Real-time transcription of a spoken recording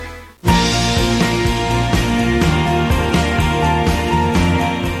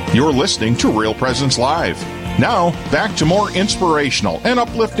You're listening to Real Presence Live. Now, back to more inspirational and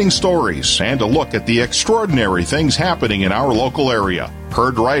uplifting stories and a look at the extraordinary things happening in our local area.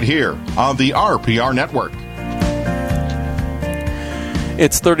 Heard right here on the RPR Network.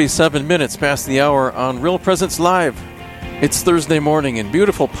 It's 37 minutes past the hour on Real Presence Live. It's Thursday morning in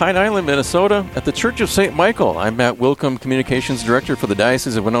beautiful Pine Island, Minnesota, at the Church of St. Michael. I'm Matt Wilkham, Communications Director for the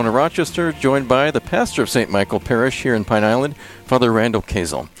Diocese of Winona-Rochester, joined by the pastor of St. Michael Parish here in Pine Island, Father Randall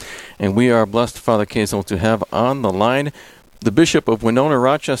Kazel. And we are blessed, Father Kazel, to have on the line the Bishop of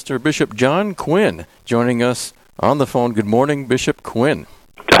Winona-Rochester, Bishop John Quinn, joining us on the phone. Good morning, Bishop Quinn.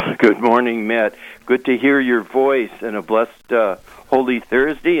 Good morning, Matt. Good to hear your voice, and a blessed Holy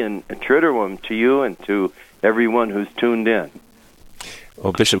Thursday and Triduum to you and to everyone who's tuned in.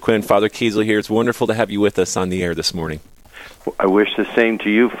 Well, Bishop Quinn, Father Kazel here. It's wonderful to have you with us on the air this morning. I wish the same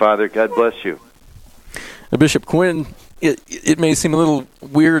to you, Father. God bless you. Bishop Quinn, it may seem a little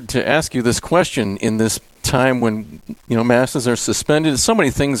weird to ask you this question in this time when, masses are suspended. So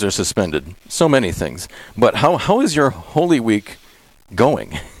many things are suspended, so many things. But how is your Holy Week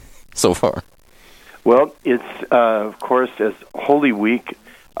going so far? Well, it's, of course, as Holy Week,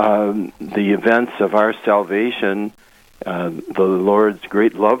 the events of our salvation, the Lord's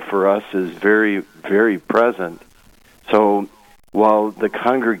great love for us is very, very present. So while the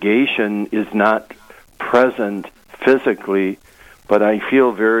congregation is not present physically, but I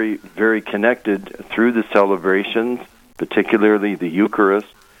feel very, very connected through the celebrations, particularly the Eucharist,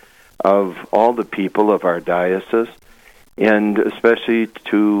 of all the people of our diocese, and especially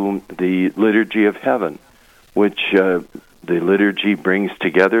to the Liturgy of Heaven, which the liturgy brings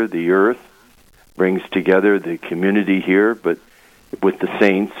together the earth, brings together the community here, but with the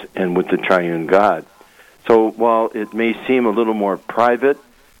saints and with the triune God. So while it may seem a little more private,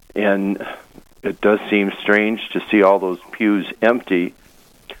 and it does seem strange to see all those pews empty,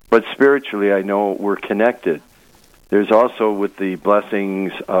 but spiritually I know we're connected. There's also, with the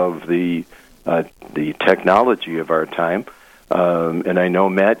blessings of the technology of our time, and I know,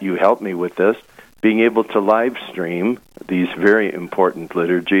 Matt, you helped me with this, being able to live stream these very important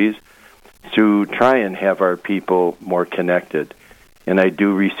liturgies to try and have our people more connected. And I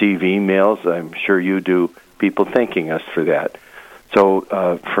do receive emails, I'm sure you do, people thanking us for that. So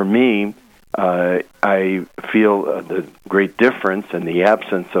for me, I feel the great difference in the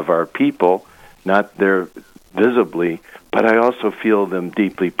absence of our people, not there visibly, but I also feel them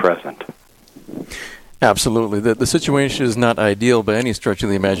deeply present. Absolutely. The situation is not ideal by any stretch of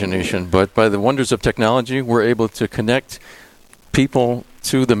the imagination, but by the wonders of technology, we're able to connect people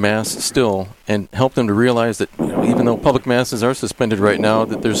to the Mass still and help them to realize that even though public Masses are suspended right now,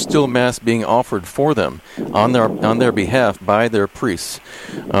 that there's still Mass being offered for them on their behalf by their priests.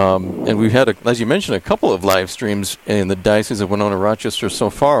 And we've had, as you mentioned, a couple of live streams in the Diocese of Winona-Rochester so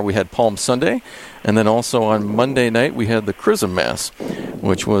far. We had Palm Sunday, and then also on Monday night we had the Chrism Mass,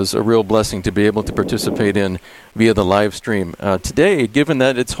 which was a real blessing to be able to participate in via the live stream. Today, given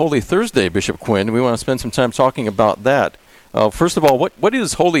that it's Holy Thursday, Bishop Quinn, we want to spend some time talking about that. First of all, what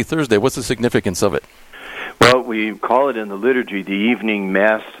is Holy Thursday? What's the significance of it? Well, we call it in the liturgy the evening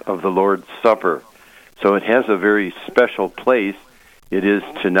Mass of the Lord's Supper. So it has a very special place. It is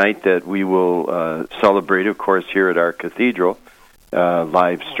tonight that we will celebrate, of course, here at our cathedral,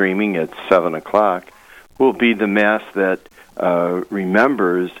 live streaming at 7 o'clock, will be the Mass that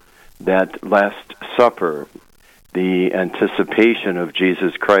remembers that Last Supper, the anticipation of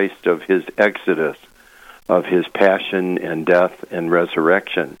Jesus Christ, of his exodus, of his passion and death and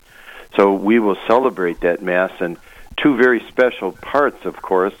resurrection. So we will celebrate that Mass, and two very special parts, of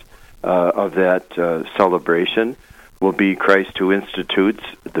course, of that celebration will be Christ who institutes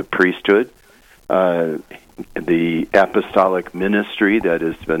the priesthood, the apostolic ministry that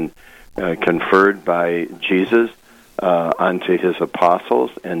has been conferred by Jesus onto his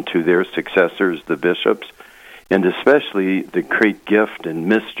apostles and to their successors, the bishops, and especially the great gift and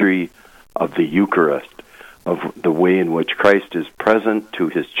mystery of the Eucharist, of the way in which Christ is present to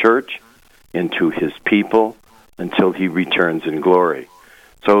his church and to his people until he returns in glory.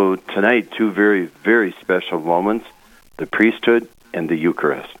 So tonight, two very, very special moments, the priesthood and the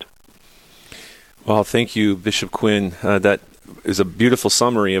Eucharist. Well, thank you, Bishop Quinn. That is a beautiful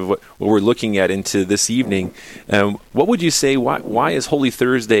summary of what we're looking at into this evening. What would you say, why is Holy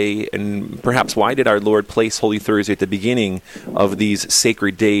Thursday, and perhaps why did our Lord place Holy Thursday at the beginning of these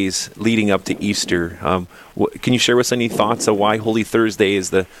sacred days leading up to Easter? Can you share with us any thoughts of why Holy Thursday is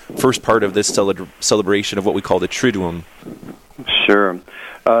the first part of this celebration of what we call the Triduum? Sure.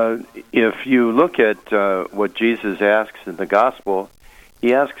 If you look at what Jesus asks in the Gospel,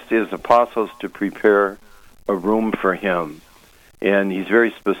 he asks his apostles to prepare a room for him. And he's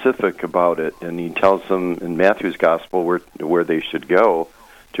very specific about it, and he tells them in Matthew's Gospel where they should go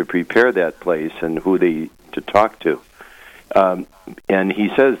to prepare that place and who they to talk to. And he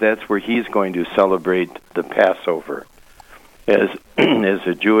says that's where he's going to celebrate the Passover. As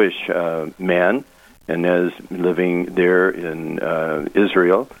a Jewish man and as living there in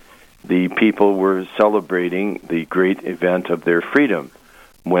Israel, the people were celebrating the great event of their freedom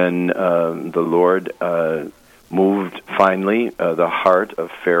when the Lord moved finally the heart of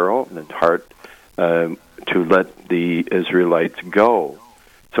Pharaoh, the heart to let the Israelites go.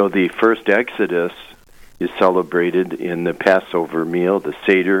 So the first Exodus is celebrated in the Passover meal, the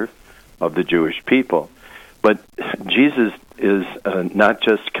Seder of the Jewish people. But Jesus is not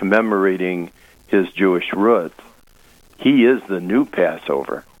just commemorating his Jewish roots. He is the new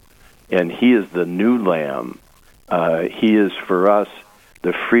Passover, and he is the new Lamb. He is for us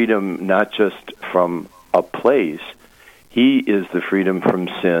the freedom not just from a place. He is the freedom from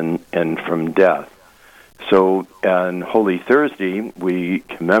sin and from death. So on Holy Thursday, we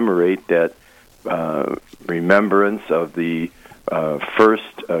commemorate that remembrance of the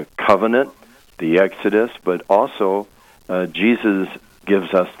first covenant, the Exodus, but also Jesus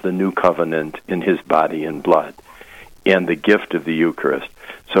gives us the new covenant in his body and blood and the gift of the Eucharist.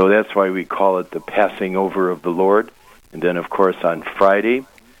 So that's why we call it the passing over of the Lord. And then, of course, on Friday,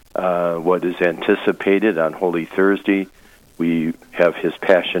 what is anticipated on Holy Thursday, we have his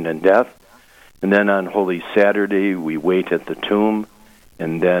passion and death. And then on Holy Saturday, we wait at the tomb.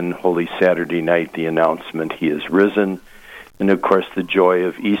 And then Holy Saturday night, the announcement he is risen. And, of course, the joy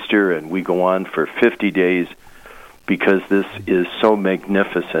of Easter. And we go on for 50 days because this is so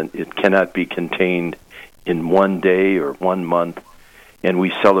magnificent. It cannot be contained in one day or 1 month. And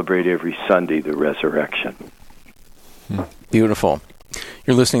we celebrate every Sunday the resurrection. Beautiful.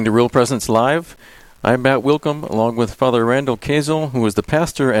 You're listening to Real Presence Live. I'm Matt Wilkham, along with Father Randall Kazel, who is the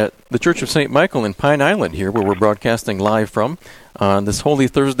pastor at the Church of St. Michael in Pine Island here, where we're broadcasting live from. On this Holy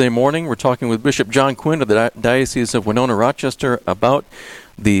Thursday morning, we're talking with Bishop John Quinn of the Diocese of Winona-Rochester about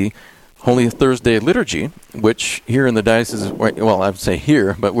the Holy Thursday liturgy, which here in the diocese, well, I would say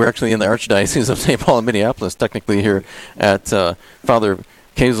here, but we're actually in the Archdiocese of St. Paul in Minneapolis, technically here at Father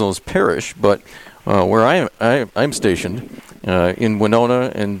Kazel's parish, but where I'm stationed in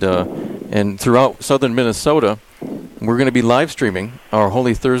Winona and throughout southern Minnesota, we're going to be live streaming our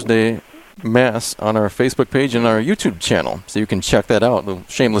Holy Thursday Mass on our Facebook page and our YouTube channel, so you can check that out. A little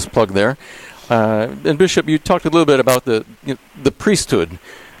shameless plug there. And Bishop, you talked a little bit about the priesthood,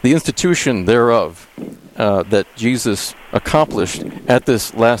 the institution thereof that Jesus accomplished at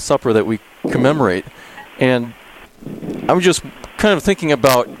this Last Supper that we commemorate. And I'm just kind of thinking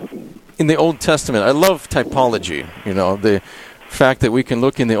about in the Old Testament, I love typology, the fact that we can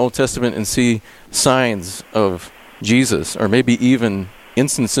look in the Old Testament and see signs of Jesus, or maybe even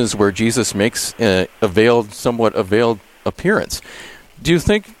instances where Jesus makes a somewhat veiled appearance. Do you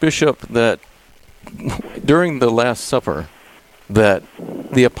think, Bishop, that during the Last Supper, that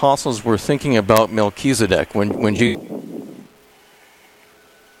the apostles were thinking about Melchizedek when Jesus...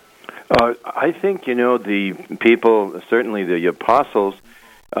 I think, the people, certainly the apostles,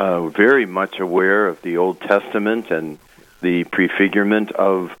 very much aware of the Old Testament and the prefigurement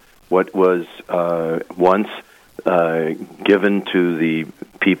of what was once given to the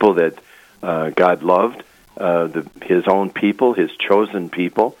people that God loved, his own people, his chosen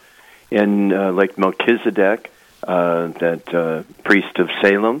people. And like Melchizedek, that priest of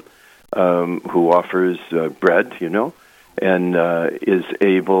Salem, who offers bread, and is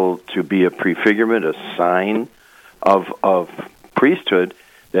able to be a prefigurement, a sign of priesthood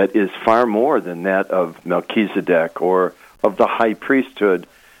that is far more than that of Melchizedek or of the high priesthood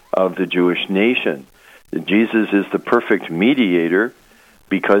of the Jewish nation. Jesus is the perfect mediator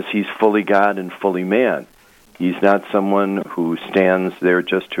because he's fully God and fully man. He's not someone who stands there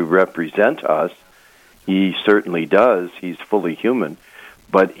just to represent us. He certainly does. He's fully human.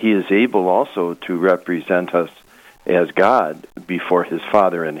 But he is able also to represent us as God before his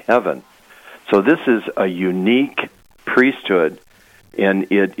Father in heaven. So this is a unique priesthood,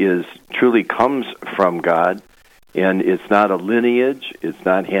 and it is truly comes from God, and it's not a lineage. It's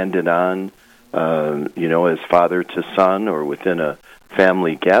not handed on, as father to son or within a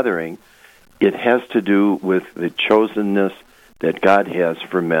family gathering. It has to do with the chosenness that God has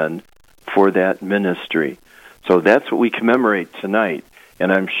for men for that ministry. So that's what we commemorate tonight.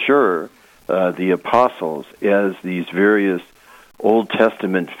 And I'm sure the apostles, as these various Old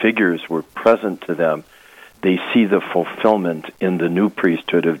Testament figures were present to them, they see the fulfillment in the new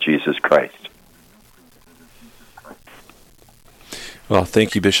priesthood of Jesus Christ. Well,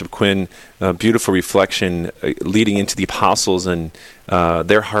 thank you, Bishop Quinn. Beautiful reflection leading into the apostles and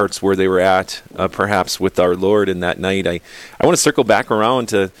their hearts where they were at, perhaps with our Lord in that night. I want to circle back around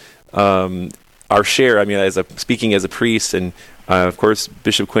to our share. I mean, speaking as a priest, and of course,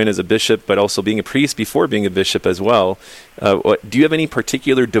 Bishop Quinn as a bishop, but also being a priest before being a bishop as well. Do you have any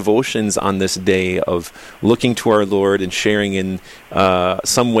particular devotions on this day of looking to our Lord and sharing in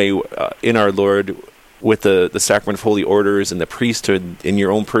some way in our Lord with the sacrament of holy orders and the priesthood in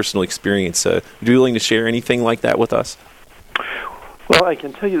your own personal experience? Are you willing to share anything like that with us? Well, I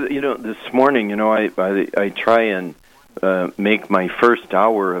can tell you that, this morning, I try and make my first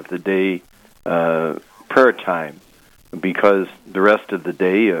hour of the day prayer time, because the rest of the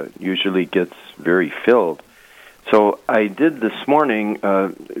day usually gets very filled. So I did this morning,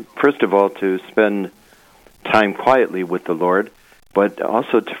 first of all, to spend time quietly with the Lord, but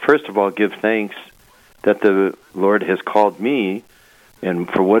also to, first of all, give thanks that the Lord has called me, and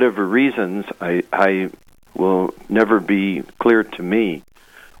for whatever reasons, I will never be clear to me,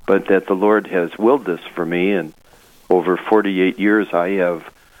 but that the Lord has willed this for me, and over 48 years I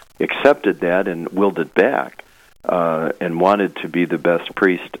have accepted that and willed it back, and wanted to be the best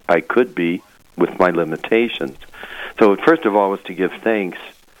priest I could be with my limitations. So first of all was to give thanks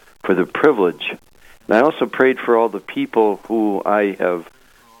for the privilege. And I also prayed for all the people who I have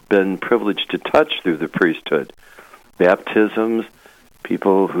been privileged to touch through the priesthood. Baptisms,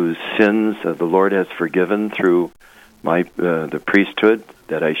 people whose sins the Lord has forgiven through my the priesthood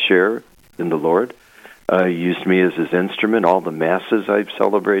that I share in the Lord. Used me as his instrument, all the masses I've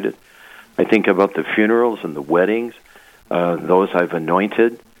celebrated. I think about the funerals and the weddings, those I've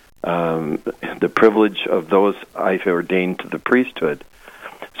anointed, the privilege of those I've ordained to the priesthood.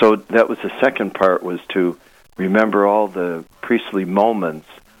 So that was the second part, was to remember all the priestly moments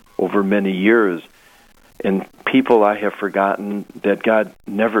over many years, and people I have forgotten that God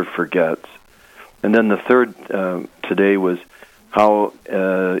never forgets. And then the third today was how,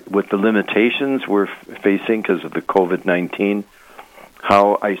 with the limitations we're facing because of the COVID-19,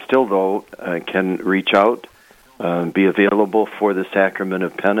 how I still, though, can reach out, be available for the sacrament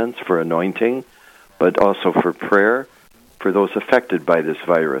of penance, for anointing, but also for prayer for those affected by this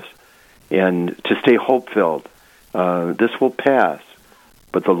virus, and to stay hope-filled. This will pass,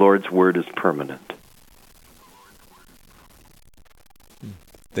 but the Lord's word is permanent.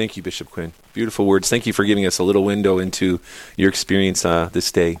 Thank you, Bishop Quinn. Beautiful words. Thank you for giving us a little window into your experience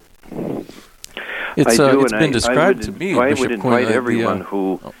this day. It's been described to me, Bishop Quinn. I would invite everyone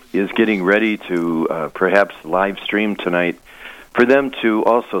who is getting ready to perhaps live stream tonight, for them to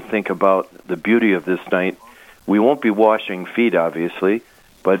also think about the beauty of this night. We won't be washing feet, obviously,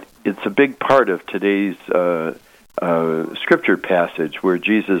 but it's a big part of today's scripture passage where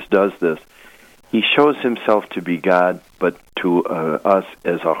Jesus does this. He shows himself to be God, but to us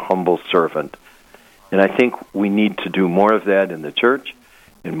as a humble servant. And I think we need to do more of that in the church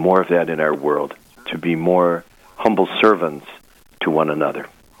and more of that in our world, to be more humble servants to one another.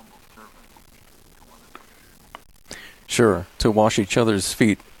 Sure, to wash each other's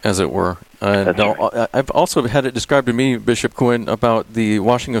feet, as it were. And right. I've also had it described to me, Bishop Quinn, about the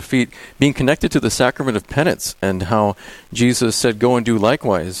washing of feet being connected to the sacrament of penance, and how Jesus said, "Go and do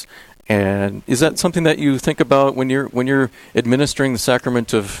likewise." And is that something that you think about when you're administering the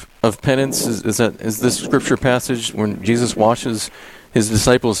sacrament of penance? Is this scripture passage when Jesus washes his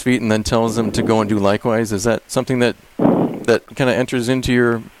disciples' feet and then tells them to go and do likewise? Is that something that kind of enters into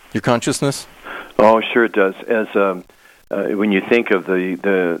your consciousness? Oh, sure it does. As when you think of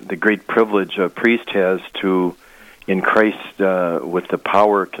the great privilege a priest has to, in Christ, with the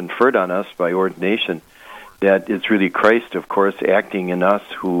power conferred on us by ordination, that it's really Christ, of course, acting in us,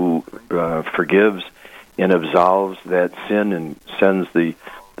 who forgives and absolves that sin and sends the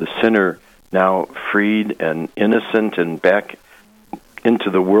sinner now freed and innocent and back into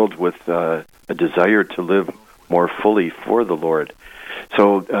the world with a desire to live more fully for the Lord.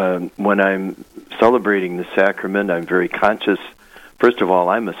 So when I'm celebrating the sacrament, I'm very conscious, first of all,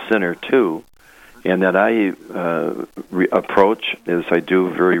 I'm a sinner too, and that I approach, as I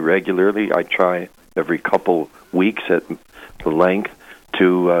do very regularly, I try every couple weeks at the length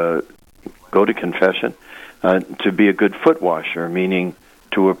to go to confession, to be a good foot washer, meaning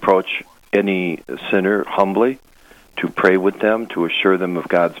to approach any sinner humbly, to pray with them, to assure them of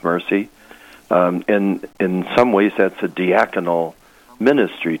God's mercy. And in some ways that's a diaconal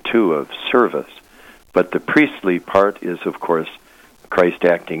ministry too, of service. But the priestly part is, of course, Christ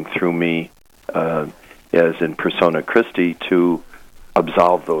acting through me, as in persona Christi, to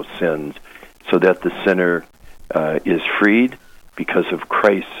absolve those sins, so that the sinner is freed because of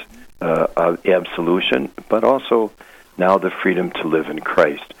Christ's absolution, but also now the freedom to live in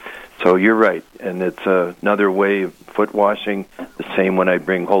Christ. So you're right, and it's another way of foot washing. The same when I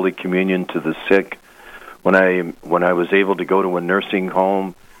bring Holy Communion to the sick. When I was able to go to a nursing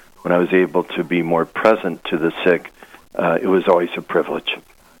home, when I was able to be more present to the sick, it was always a privilege.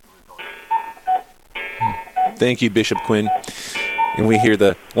 Thank you, Bishop Quinn. And we hear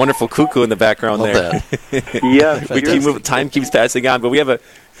the wonderful cuckoo in the background there. Yes, we keep moving. Time keeps passing on, but we have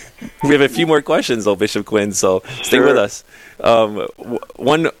a few more questions, though, Bishop Quinn. So stay with us.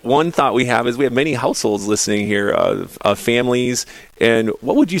 One thought we have is we have many households listening here, families. And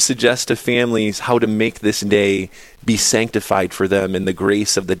what would you suggest to families how to make this day be sanctified for them in the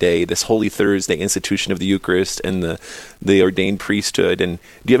grace of the day, this Holy Thursday institution of the Eucharist and the ordained priesthood? And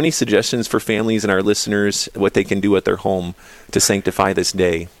do you have any suggestions for families and our listeners what they can do at their home to sanctify this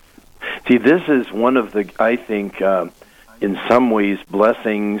day? See, this is one of the, I think, in some ways,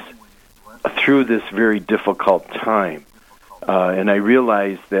 blessings through this very difficult time. And I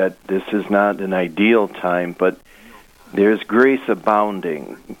realize that this is not an ideal time, but there's grace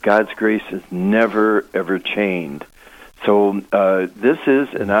abounding. God's grace is never, ever chained. So this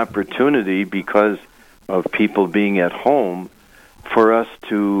is an opportunity, because of people being at home, for us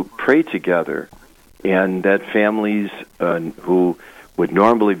to pray together, and that families who would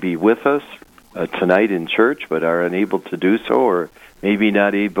normally be with us tonight in church but are unable to do so, or maybe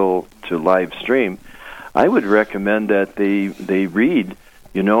not able to live stream, I would recommend that they read,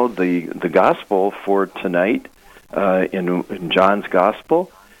 the gospel for tonight in John's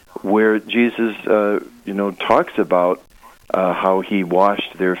gospel, where Jesus, talks about how he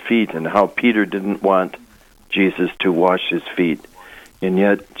washed their feet and how Peter didn't want Jesus to wash his feet. And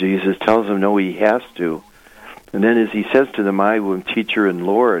yet Jesus tells him, no, he has to. And then as he says to them, I, who am teacher and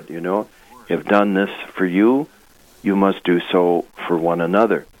Lord, have done this for you, you must do so for one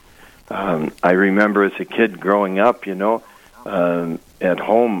another. I remember as a kid growing up, at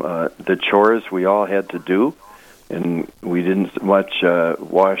home, the chores we all had to do, and we didn't much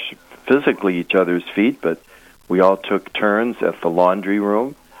wash physically each other's feet, but we all took turns at the laundry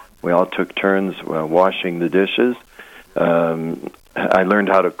room. We all took turns washing the dishes. I learned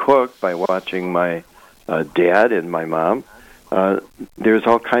how to cook by watching my dad and my mom. There's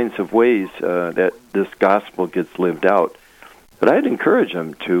all kinds of ways that this gospel gets lived out. But I'd encourage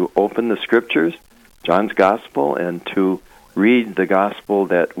them to open the scriptures, John's gospel, and to read the gospel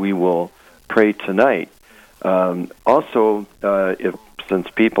that we will pray tonight. Also, since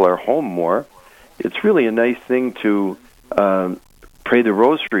people are home more, it's really a nice thing to pray the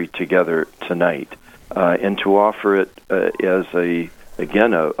rosary together tonight, and to offer it as a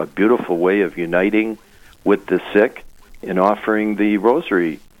beautiful way of uniting with the sick and offering the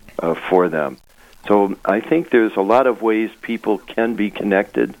rosary for them. So I think there's a lot of ways people can be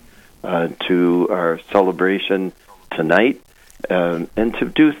connected to our celebration tonight, and to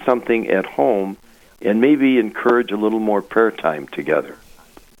do something at home and maybe encourage a little more prayer time together.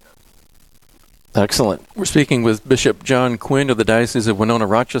 Excellent. We're speaking with Bishop John Quinn of the Diocese of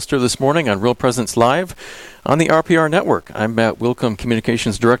Winona-Rochester this morning on Real Presence Live on the RPR Network. I'm Matt Wilkham,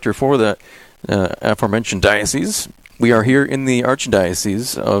 Communications Director for the aforementioned diocese. We are here in the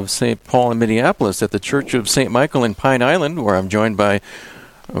Archdiocese of St. Paul in Minneapolis at the Church of St. Michael in Pine Island, where I'm joined by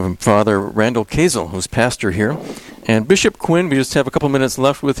Father Randall Kazel, who's pastor here. And Bishop Quinn, we just have a couple minutes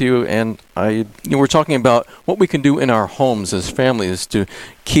left with you, and we're talking about what we can do in our homes as families to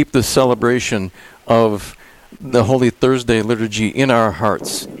keep the celebration of the Holy Thursday liturgy in our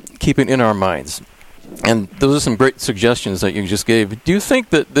hearts, keep it in our minds. And those are some great suggestions that you just gave. Do you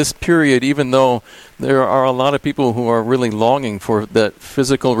think that this period, even though there are a lot of people who are really longing for that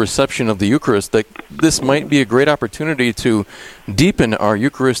physical reception of the Eucharist, that this might be a great opportunity to deepen our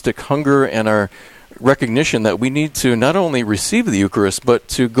Eucharistic hunger and our recognition that we need to not only receive the Eucharist, but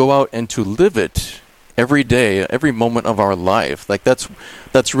to go out and to live it every day, every moment of our life? Like that's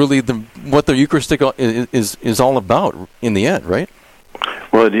really what the Eucharistic is all about in the end, right?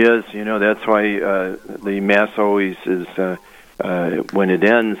 Well, it is. That's why the Mass always is, when it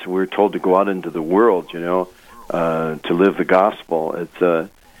ends, we're told to go out into the world, to live the gospel.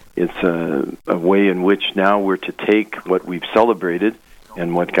 It's a way in which now we're to take what we've celebrated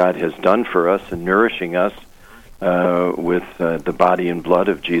and what God has done for us and nourishing us with the body and blood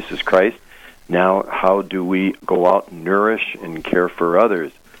of Jesus Christ. Now, how do we go out and nourish and care for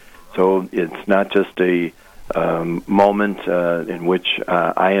others? So it's not just a moment in which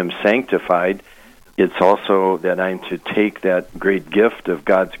I am sanctified. It's also that I'm to take that great gift of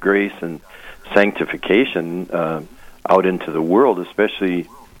God's grace and sanctification out into the world, especially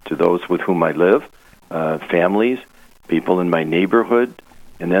to those with whom I live, families, people in my neighborhood,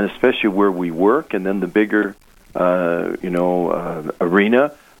 and then especially where we work, and then the bigger arena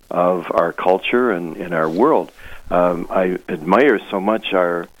of our culture and in our world. I admire so much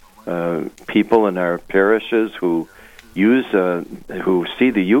our people in our parishes who who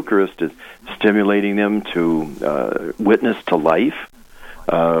see the Eucharist as stimulating them to witness to life,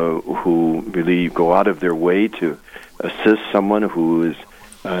 who really go out of their way to assist someone who is,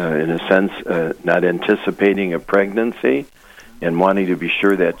 in a sense, not anticipating a pregnancy and wanting to be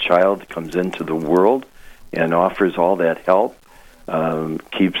sure that child comes into the world and offers all that help,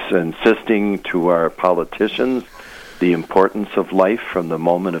 keeps insisting to our politicians the importance of life from the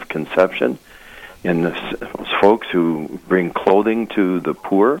moment of conception, and those folks who bring clothing to the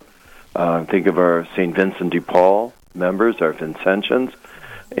poor. Think of our St. Vincent de Paul members, our Vincentians,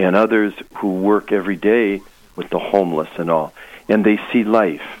 and others who work every day with the homeless and all. And they see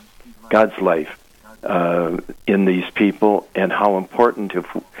life, God's life, in these people, and how important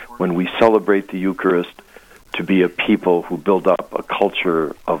when we celebrate the Eucharist to be a people who build up a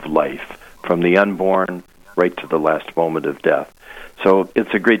culture of life from the unborn right to the last moment of death. So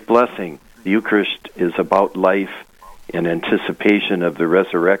it's a great blessing. The Eucharist is about life in anticipation of the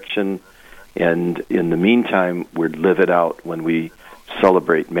resurrection, and in the meantime, we live it out when we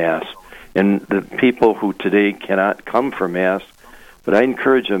celebrate Mass. And the people who today cannot come for Mass, but I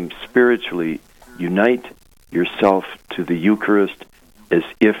encourage them spiritually, unite yourself to the Eucharist as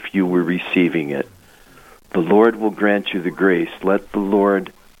if you were receiving it. The Lord will grant you the grace. Let the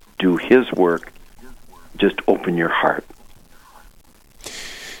Lord do His work. Just open your heart.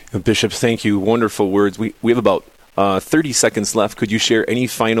 Bishop, thank you. Wonderful words. We have about 30 seconds left. Could you share any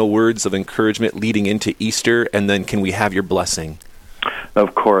final words of encouragement leading into Easter, and then can we have your blessing?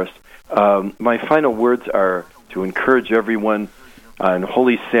 Of course. My final words are to encourage everyone. On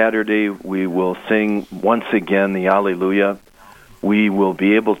Holy Saturday, we will sing once again the Alleluia. We will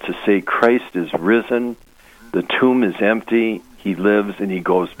be able to say Christ is risen, the tomb is empty, He lives, and He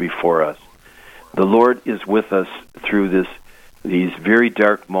goes before us. The Lord is with us through these very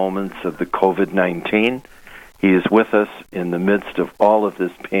dark moments of the COVID-19. He is with us in the midst of all of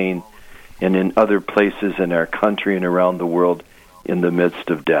this pain and in other places in our country and around the world in the midst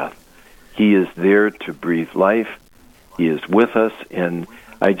of death. He is there to breathe life. He is with us, and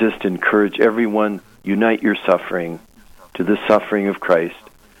I just encourage everyone, unite your suffering to the suffering of Christ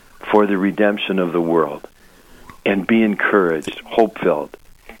for the redemption of the world, and be encouraged, hope-filled.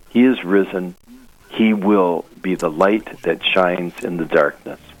 He is risen. He will be the light that shines in the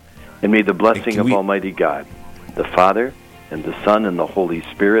darkness. And may the blessing of Almighty God, the Father, and the Son, and the Holy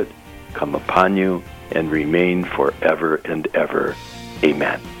Spirit come upon you and remain forever and ever.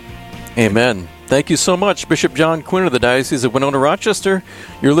 Amen. Amen. Thank you so much, Bishop John Quinn of the Diocese of Winona-Rochester.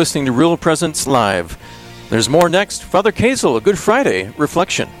 You're listening to Real Presence Live. There's more next. Father Kazel, a Good Friday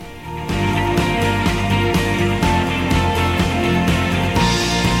Reflection.